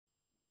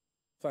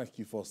Thank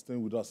you for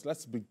staying with us.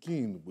 Let's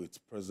begin with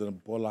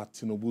President Bola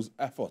Tinubu's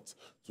effort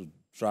to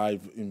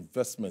drive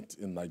investment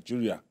in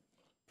Nigeria.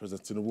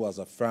 President Tinubu has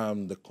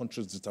affirmed the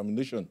country's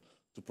determination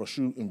to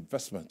pursue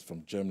investment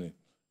from Germany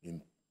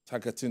in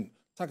targeted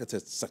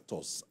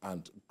sectors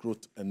and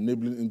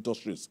growth-enabling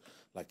industries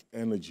like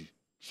energy,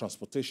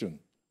 transportation,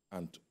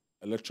 and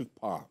electric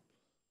power.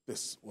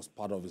 This was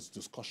part of his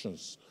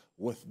discussions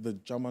with the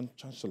German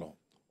Chancellor,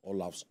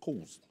 Olaf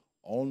Scholz,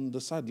 on the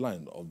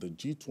sideline of the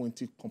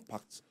G20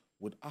 Compact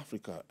with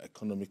Africa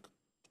Economic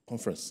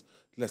Conference.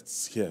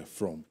 Let's hear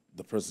from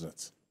the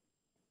President.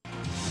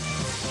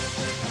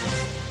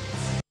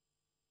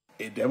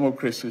 A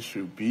democracy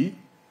should be,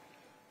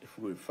 if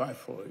we fight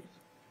for it.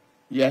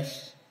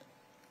 Yes,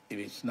 it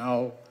is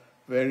now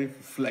very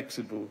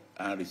flexible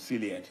and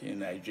resilient in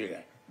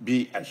Nigeria.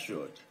 Be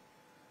assured.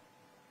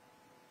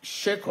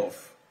 Shake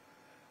off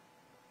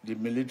the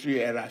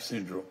military era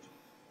syndrome.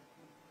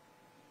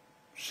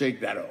 Shake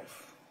that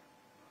off.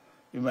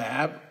 You may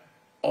have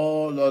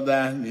all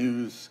other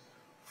news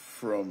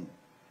from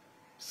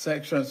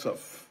sections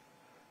of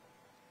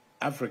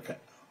Africa,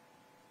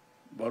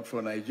 but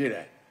for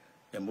Nigeria,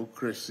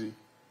 democracy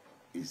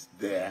is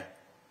there,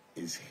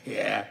 is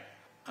here,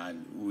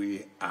 and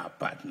we are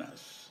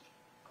partners.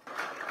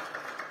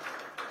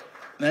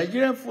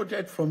 Nigeria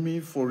voted for me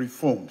for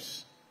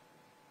reforms.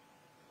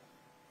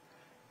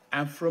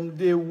 And from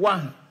day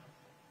one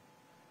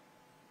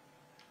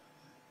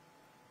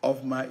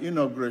of my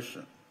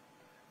inauguration,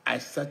 I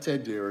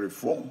started the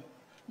reform.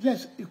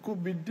 Yes, it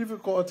could be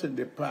difficult in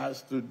the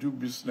past to do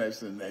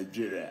business in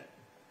Nigeria,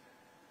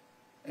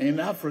 in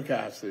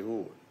Africa as a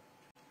whole.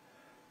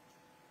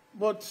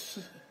 But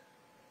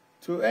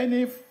to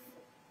any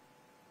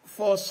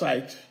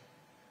foresight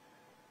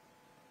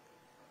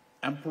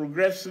and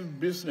progressive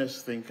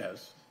business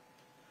thinkers,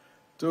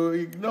 to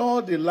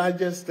ignore the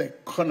largest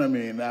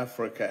economy in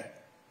Africa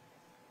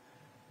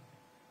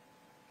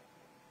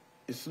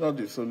is not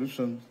the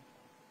solution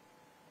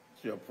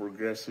to your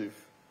progressive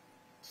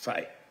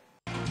side.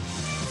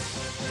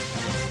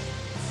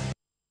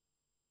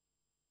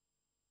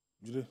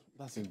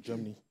 That's in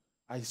Germany.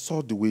 I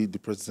saw the way the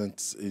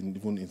president,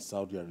 even in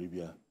Saudi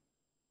Arabia,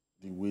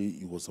 the way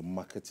he was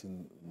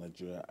marketing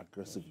Nigeria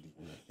aggressively.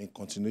 In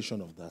continuation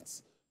of that,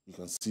 you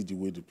can see the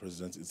way the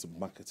president is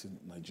marketing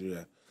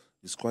Nigeria.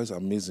 It's quite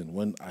amazing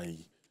when I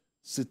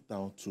sit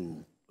down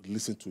to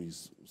listen to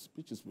his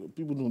speeches.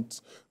 People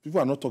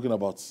are not talking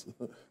about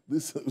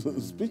this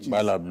speeches.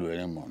 Bala Blue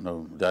anymore.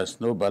 No,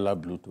 there's no Bala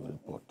Blue to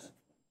report.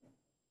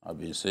 I've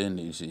been saying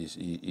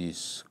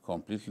he's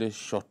completely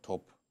shut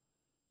up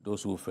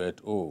those who felt,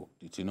 oh,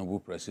 the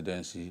Tinubu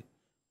presidency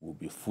will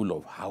be full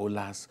of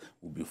howlers,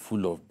 will be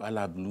full of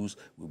Bala Blues,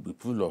 will be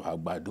full of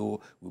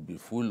Agbado, will be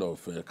full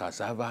of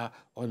cassava,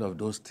 all of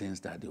those things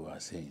that they were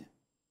saying.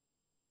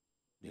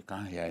 They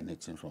can't hear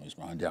anything from his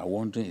mouth. They are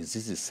wondering, is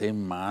this the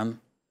same man?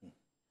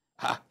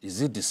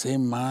 Is it the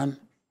same man?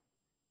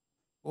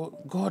 Well,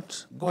 God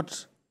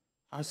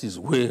has his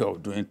way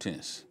of doing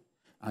things.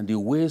 And the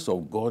ways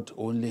of God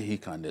only he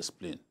can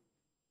explain.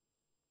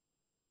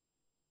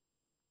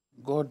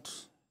 God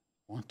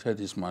wanted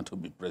this man to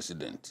be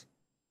president.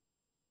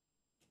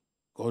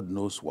 God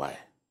knows why.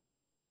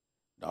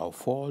 Now,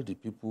 for all the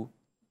people,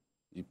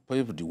 he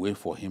paved the way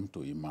for him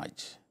to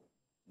emerge.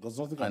 There's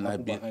nothing can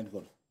happen behind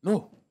God.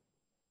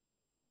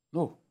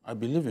 No, I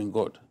believe in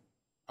God.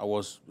 I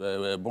was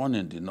born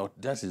in the North.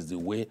 That is the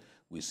way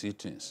we see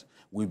things.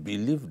 We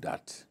believe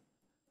that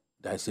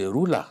there's a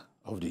ruler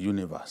of the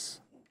universe.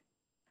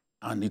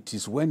 And it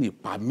is when he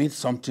permits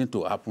something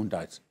to happen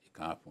that it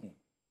can happen.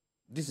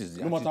 This is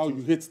the No matter how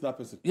you hate that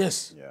person.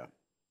 Yes. Yeah.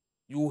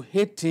 You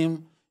hate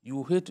him.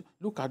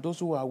 Look at those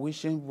who are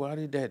wishing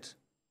Buhari dead.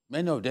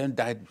 Many of them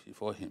died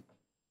before him.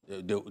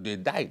 They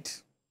died.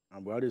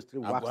 And Buhari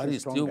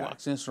is still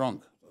waxing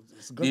strong.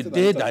 The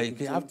day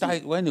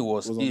that when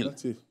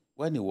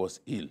he was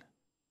ill,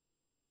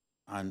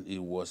 and he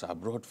was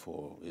abroad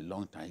for a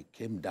long time, he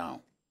came down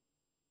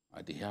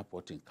at the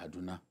airport in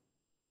Kaduna.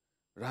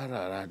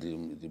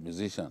 The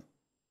musician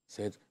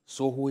said,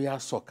 Sohoya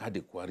Soka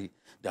de Kwari,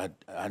 that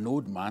an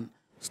old man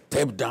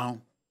stepped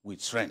down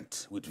with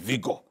strength, with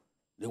vigor.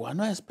 They were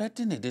not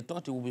expecting it. They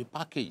thought it would be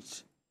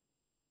packaged.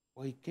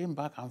 But he came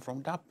back, and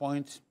from that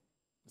point,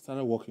 he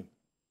started walking.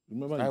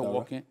 Remember started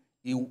walking.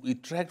 He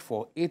trekked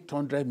for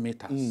 800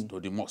 meters to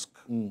the mosque.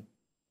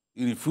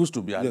 He refused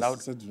to be allowed.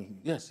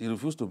 Yes, he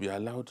refused to be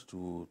allowed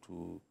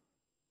to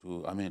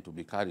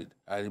be carried.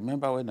 I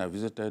remember when I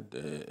visited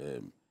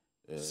the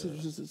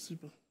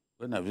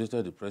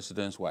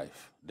president's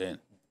wife, then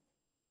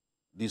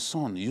the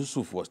son,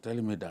 Yusuf, was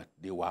telling me that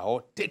they were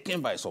all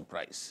taken by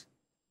surprise.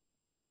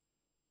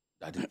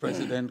 That the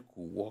president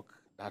could walk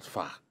that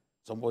far.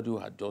 Somebody who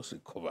had just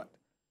recovered.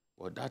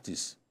 But that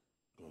is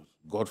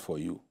God for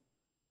you.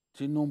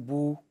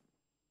 Tinubu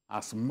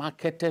has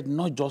marketed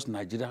not just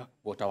Nigeria,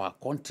 but our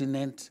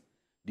continent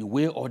the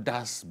way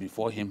others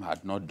before him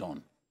had not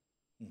done.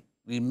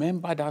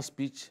 Remember that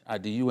speech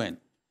at the UN?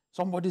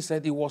 Somebody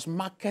said he was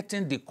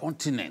marketing the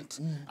continent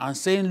and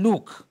saying,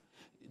 look,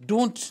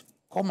 don't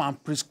come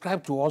and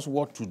prescribe to us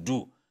what to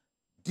do.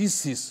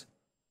 This is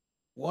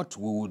what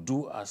we will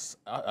do as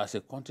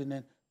a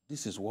continent.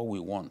 This is what we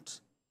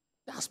want.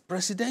 That's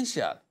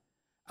presidential.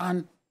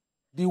 And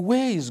the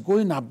way he's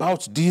going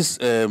about this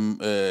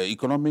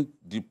economic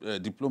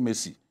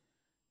diplomacy,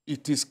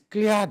 it is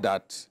clear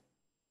that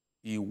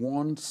he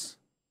wants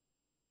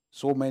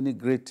so many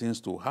great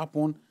things to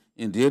happen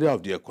in the area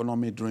of the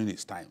economy during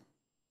his time.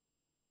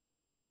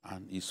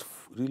 And he's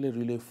really,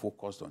 really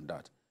focused on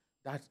that.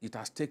 That it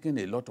has taken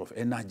a lot of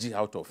energy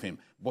out of him.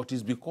 But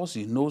it's because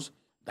he knows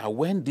that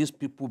when these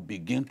people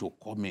begin to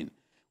come in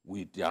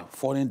with their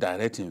foreign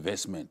direct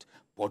investment,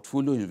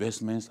 portfolio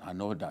investments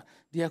and all that,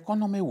 the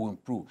economy will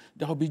improve.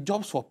 There will be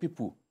jobs for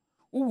people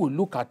who will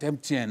look at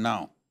MTN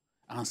now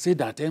and say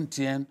that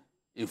MTN,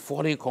 a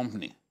foreign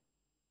company,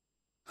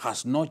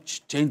 has not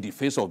changed the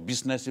face of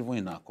business even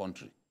in our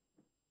country.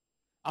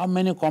 How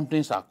many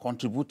companies are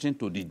contributing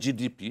to the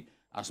GDP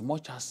as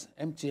much as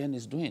MTN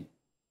is doing?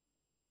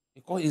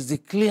 Because it's the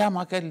clear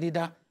market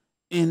leader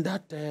in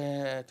that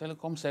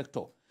telecom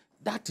sector.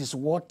 That is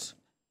what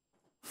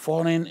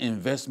foreign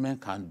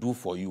investment can do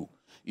for you.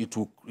 It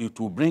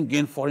will bring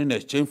in foreign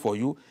exchange for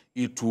you.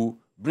 It will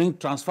bring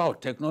transfer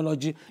of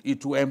technology.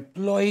 It will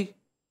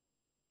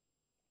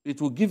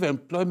give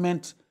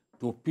employment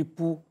to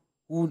people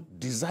who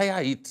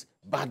desire it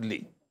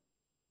badly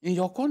in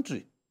your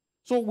country.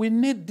 So we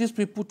need these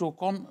people to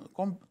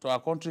come to our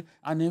country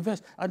and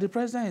invest. And the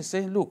president is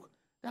saying, look,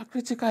 there are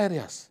critical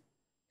areas: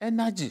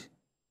 energy,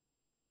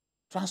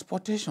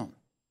 transportation.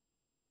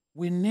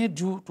 We need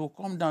you to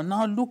come down.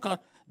 Now look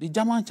at the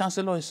German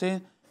Chancellor is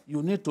saying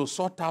you need to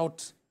sort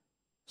out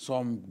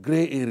some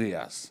gray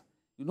areas.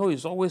 You know,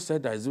 it's always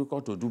said that it's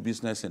difficult to do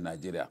business in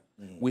Nigeria.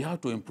 We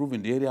have to improve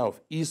in the area of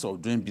ease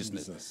of doing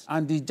business.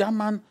 And the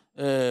German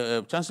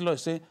Chancellor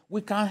is saying,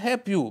 we can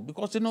help you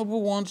because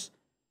Tinubu wants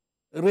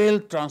rail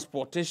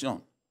transport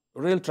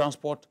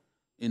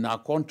in our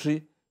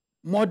country,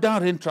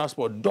 modern rail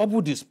transport,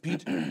 double the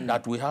speed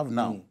that we have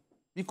now,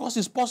 because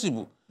it's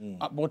possible.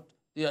 But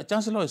the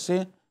Chancellor is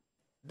saying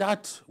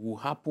that will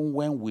happen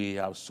when we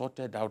have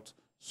sorted out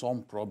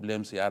some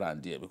problems here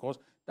and there, because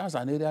that's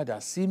an area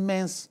that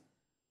Siemens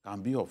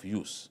can be of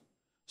use.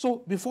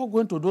 So before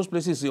going to those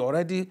places, he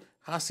already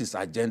has his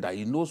agenda.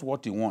 He knows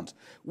what he wants.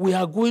 We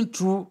are going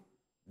through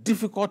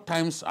difficult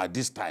times at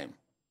this time.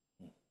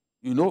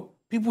 You know,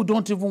 people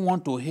don't even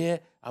want to hear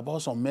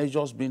about some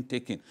measures being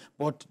taken.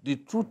 But the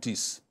truth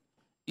is,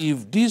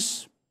 if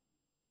these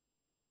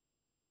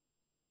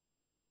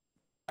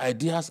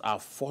ideas are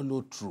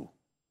followed through,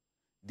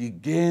 the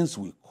gains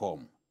will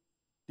come.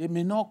 They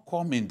may not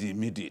come in the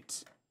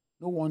immediate.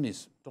 No one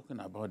is talking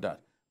about that.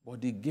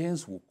 But the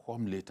gains will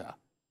come later.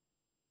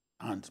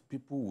 And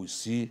people will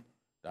see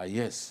that,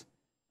 yes,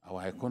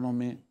 our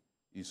economy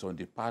is on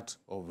the path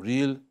of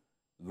real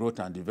growth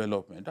and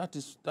development. That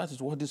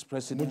is what this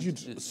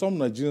president... Some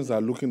Nigerians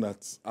are looking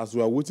at, as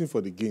we are waiting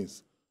for the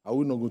gains, are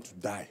we not going to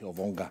die of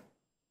hunger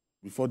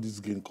before this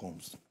gain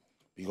comes?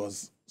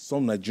 Because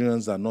some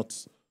Nigerians are not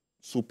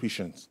so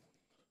patient.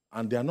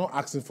 And they are not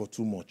asking for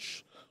too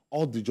much.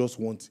 All they just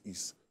want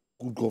is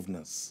good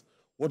governance.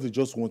 What they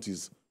just want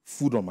is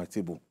food on my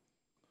table.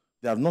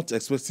 They are not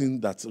expecting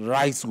that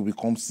rice will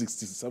become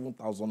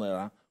 67,000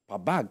 naira per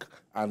bag.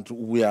 And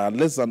we are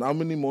less than how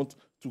many months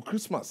to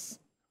Christmas?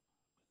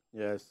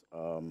 Yes.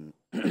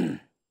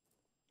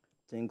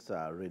 Things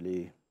are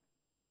really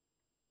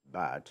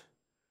bad.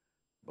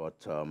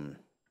 But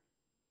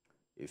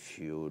if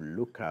you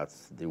look at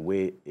the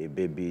way a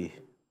baby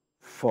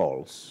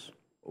falls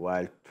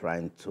while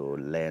trying to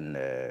learn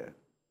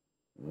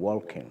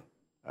walking,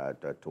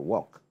 to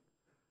walk,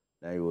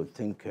 then you would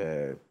think,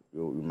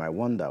 you might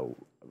wonder,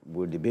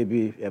 will the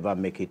baby ever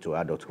make it to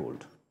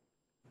adulthood?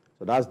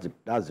 So that's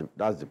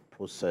the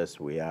process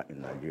we are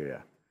in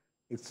Nigeria.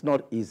 It's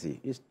not easy.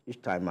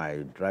 Each time I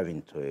drive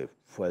into a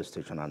fuel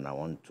station and I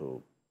want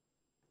to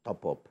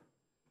top up,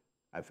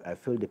 I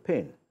feel the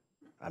pain.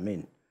 I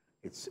mean,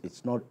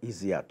 it's not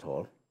easy at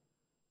all.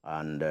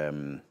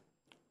 And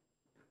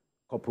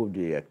coupled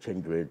with the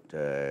exchange rate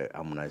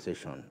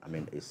harmonization, I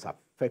mean, it's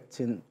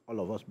affecting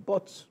all of us.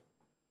 But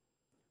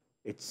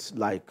it's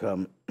like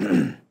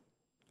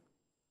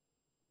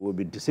we'll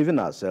be deceiving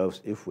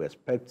ourselves if we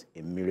expect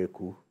a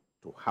miracle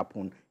to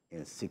happen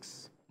in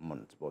 6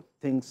 months. But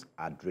things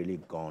had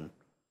really gone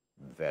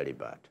very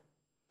bad.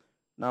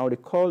 Now,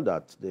 recall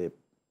that the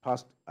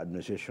past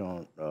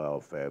administration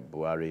of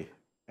Buhari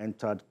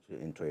entered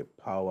into a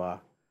power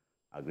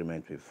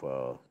agreement with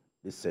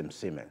the same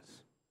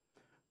Siemens.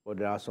 But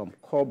there are some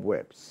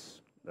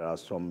cobwebs, there are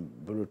some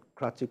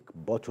bureaucratic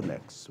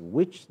bottlenecks,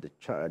 which the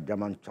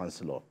German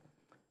Chancellor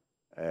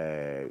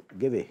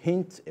gave a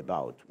hint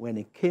about when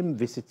he came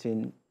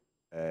visiting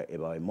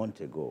about a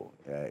month ago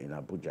in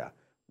Abuja,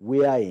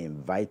 where he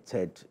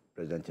invited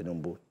President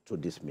Tinubu to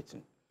this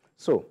meeting.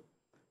 So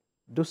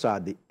those are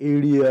the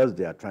areas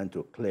they are trying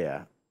to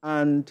clear.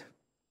 And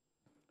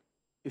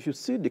if you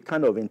see the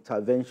kind of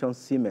intervention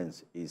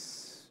Siemens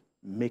is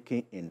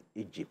making in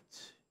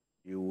Egypt,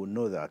 you will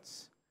know that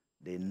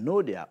they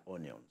know their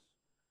onions.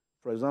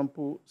 For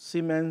example,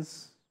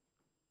 Siemens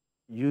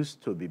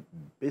used to be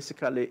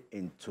basically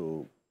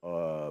into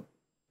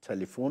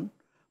telephone,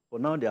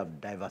 but now they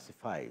have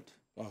diversified.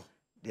 Wow.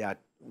 They have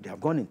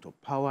gone into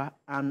power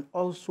and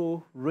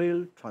also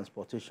rail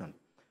transportation.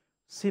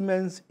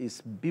 Siemens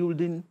is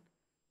building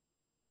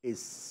a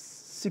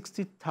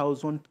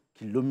 60,000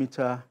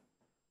 kilometer,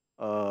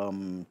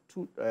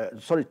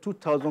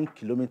 2,000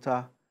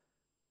 kilometer,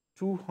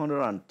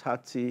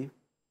 230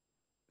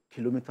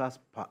 kilometers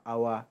per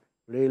hour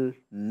rail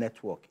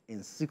network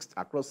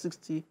across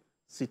 60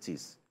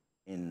 cities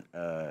in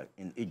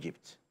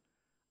Egypt.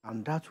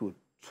 And that will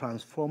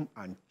transform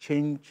and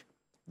change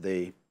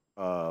the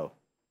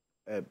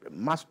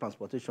mass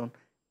transportation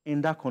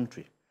in that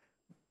country.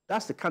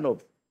 That's the kind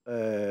of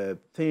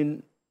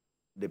thing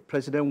the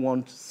president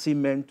wants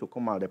Siemens to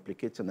come and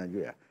replicate in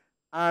Nigeria.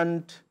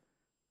 And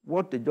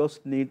what they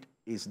just need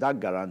is that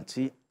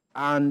guarantee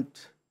and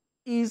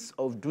ease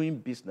of doing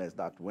business,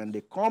 that when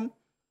they come,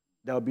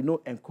 there will be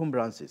no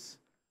encumbrances.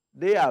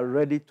 They are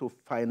ready to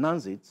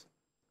finance it.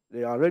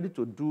 They are ready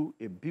to do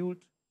a build,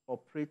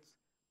 operate,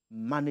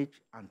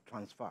 manage, and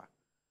transfer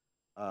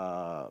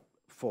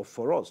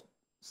for us,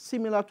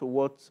 similar to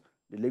what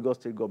the Lagos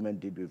State government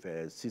did with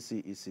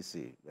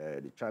CCECC,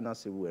 the China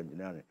Civil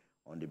Engineering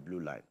on the Blue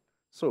Line.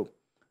 So,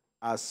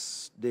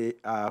 as they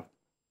are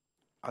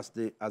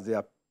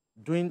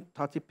doing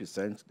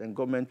 30%, then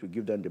government will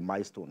give them the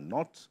milestone,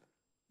 not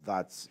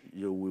that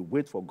you will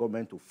wait for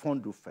government to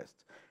fund you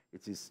first.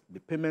 It is the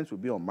payments will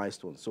be on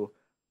milestone. So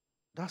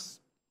that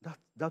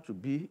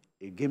would be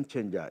a game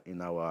changer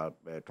in our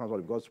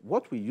transport, because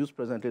what we use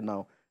presently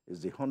now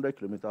is the 100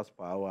 kilometers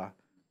per hour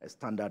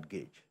standard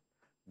gauge,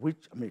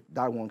 which, I mean,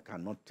 that one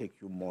cannot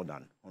take you more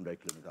than 100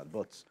 kilometers.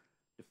 But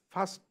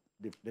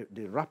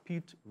the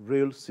rapid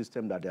rail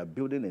system that they are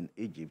building in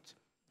Egypt,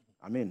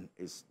 I mean,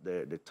 is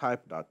the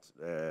type that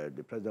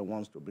the president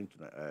wants to bring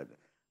to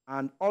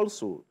and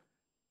also,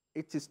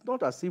 it is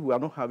not as if we are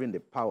not having the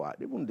power.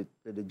 Even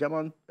the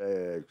German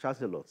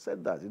Chancellor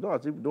said that. It's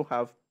not as if we don't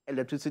have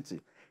electricity.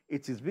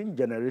 It is being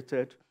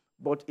generated,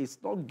 but it's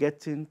not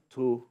getting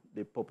to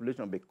the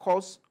population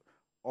because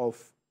of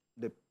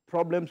the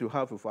problems you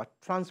have with our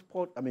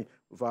transport, I mean,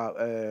 with our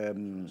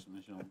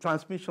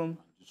transmission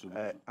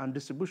and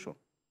distribution.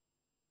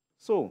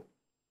 So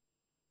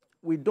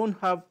we don't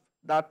have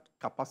that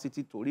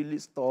capacity to really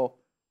store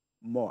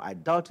more. I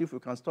doubt if we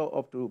can store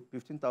up to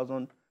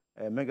 15,000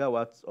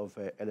 megawatts of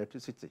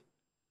electricity.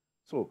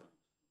 So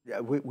yeah,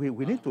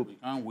 we need to. We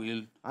can't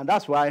will, and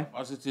that's why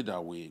capacity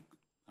that we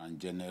can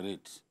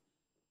generate,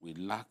 we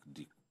lack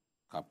the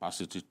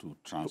capacity to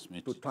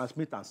transmit. To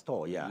transmit and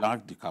store, yeah. We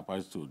lack the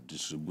capacity to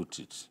distribute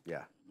it.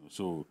 Yeah.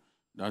 So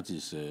that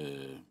is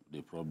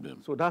the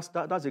problem. So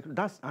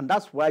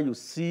that's why you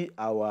see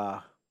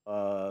our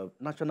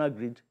national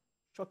grid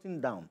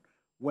shutting down.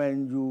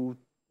 When you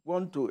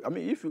want to, I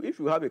mean, if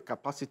you have a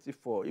capacity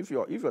for, if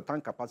your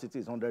tank capacity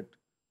is 100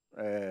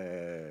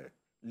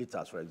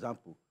 liters, for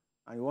example,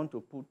 and you want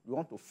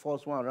to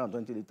force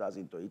 120 liters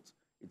into it,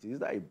 it is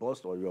either a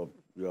burst or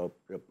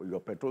your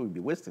petrol will be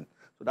wasting.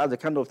 So that's the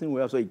kind of thing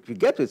we have. So if you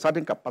get to a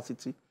certain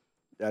capacity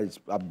that is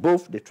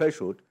above the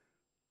threshold,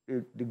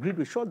 the grid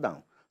will shut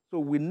down. So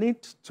we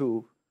need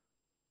to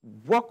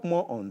work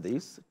more on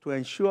this to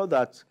ensure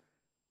that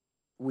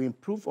we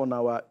improve on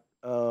our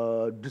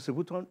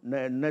distribution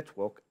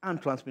network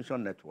and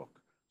transmission network.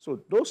 So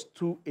those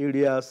two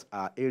areas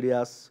are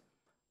areas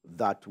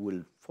that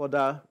will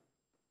further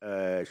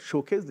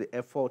showcase the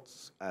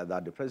efforts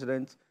that the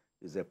president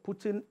is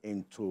putting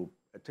into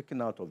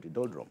taking out of the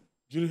doldrum.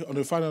 Julie, on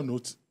a final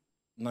note,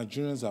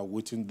 Nigerians are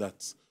waiting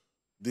that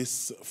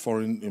these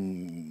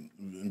foreign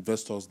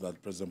investors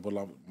that President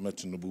Bola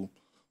Tinubu,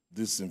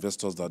 these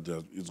investors that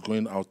is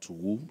going out to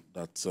woo,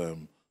 that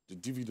the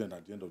dividend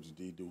at the end of the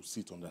day, they will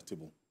sit on their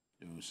table.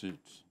 They will sit.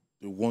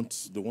 They want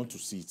to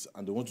see it,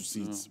 and they want to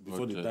see it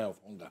before they die of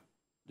hunger.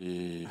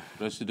 The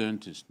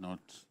president is not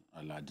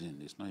Aladdin.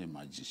 He's not a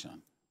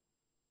magician.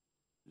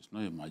 He's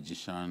not a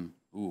magician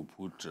who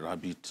will put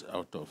rabbit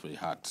out of a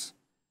hat.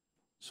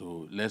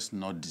 So let's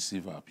not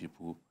deceive our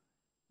people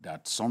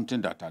that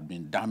something that had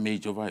been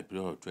damaged over a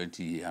period of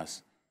 20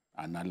 years,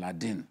 and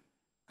Aladdin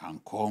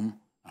can come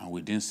and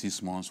within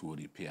 6 months will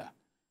repair.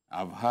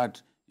 I've had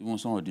even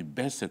some of the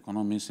best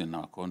economists in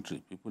our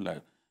country, people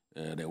like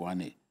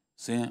Rewane,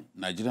 saying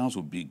Nigerians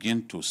will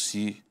begin to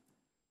see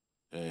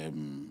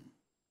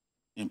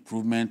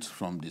improvement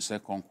from the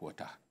second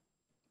quarter.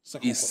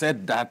 He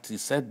said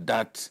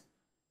that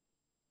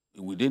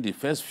within the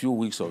first few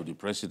weeks of the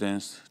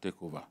president's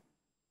takeover.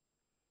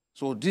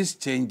 So these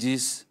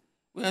changes,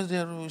 whereas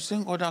there are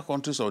seeing other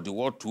countries of the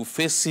world too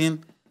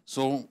facing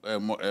so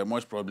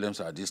much problems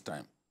at this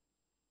time.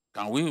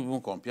 Can we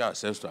even compare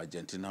ourselves to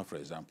Argentina, for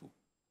example?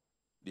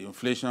 The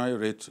inflationary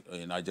rate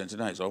in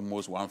Argentina is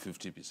almost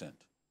 150%.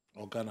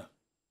 Or Ghana.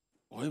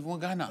 Or even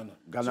Ghana.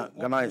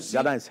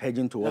 Ghana is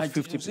hedging towards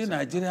 50%. You see,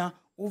 Nigeria,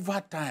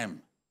 over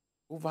time,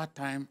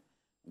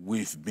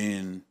 we've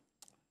been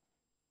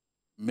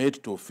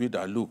made to feel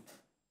that, look,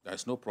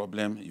 There's no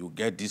problem. You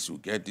get this, you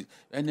get this.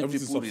 Many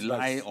people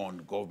rely on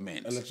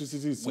government.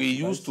 Electricity is we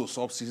used to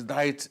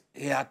subsidize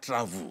air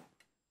travel.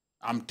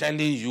 I'm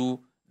telling you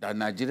that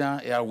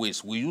Nigerian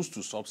Airways, we used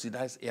to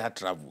subsidize air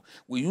travel.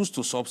 We used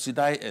to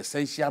subsidize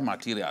essential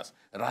materials,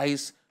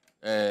 rice,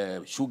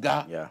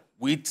 sugar,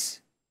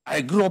 wheat.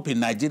 I grew up in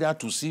Nigeria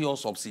to see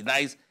us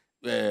subsidize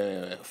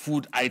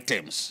food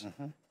items.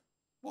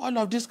 All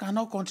of this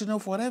cannot continue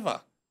forever.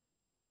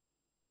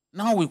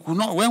 Now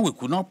when we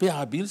could not pay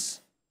our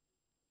bills,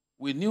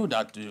 we knew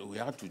that we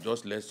had to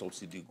just let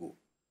subsidy go.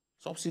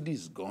 Subsidy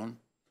is gone.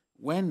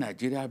 When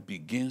Nigeria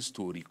begins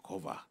to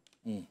recover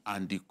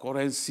and the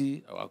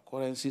currency, our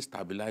currency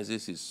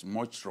stabilizes, is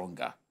much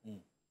stronger,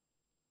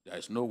 there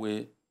is no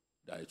way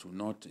that it will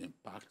not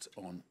impact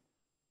on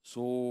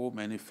so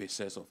many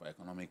phases of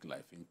economic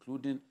life,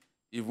 including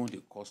even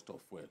the cost of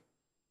fuel.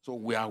 So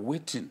we are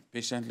waiting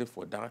patiently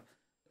for that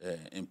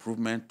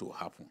improvement to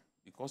happen,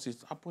 because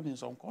it's happened in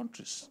some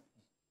countries.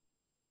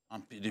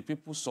 And the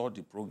people saw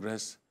the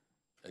progress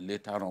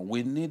later on.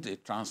 We need a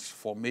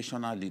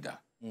transformational leader.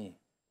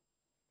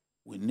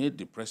 We need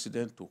the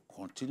president to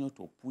continue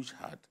to push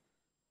hard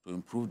to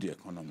improve the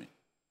economy.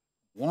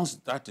 Once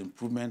that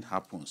improvement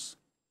happens,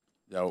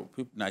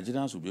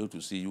 Nigerians will be able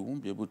to see, you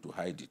won't be able to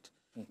hide it.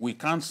 We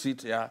can't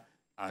sit here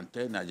and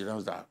tell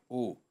Nigerians that,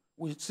 oh,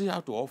 we still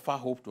have to offer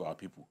hope to our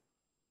people.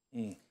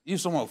 If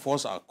some of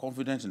us are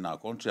confident in our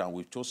country and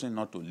we've chosen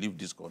not to leave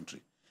this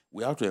country,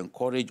 we have to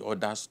encourage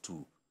others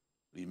to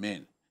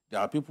remain. There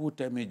are people who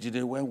tell me,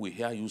 Jide, when we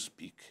hear you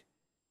speak,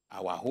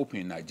 our hope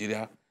in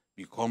Nigeria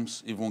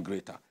becomes even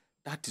greater.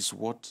 That is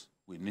what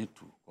we need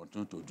to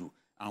continue to do.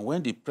 And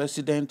when the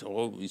president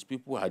or his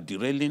people are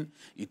derailing,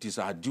 it is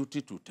our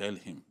duty to tell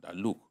him that,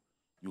 look,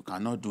 you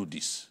cannot do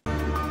this.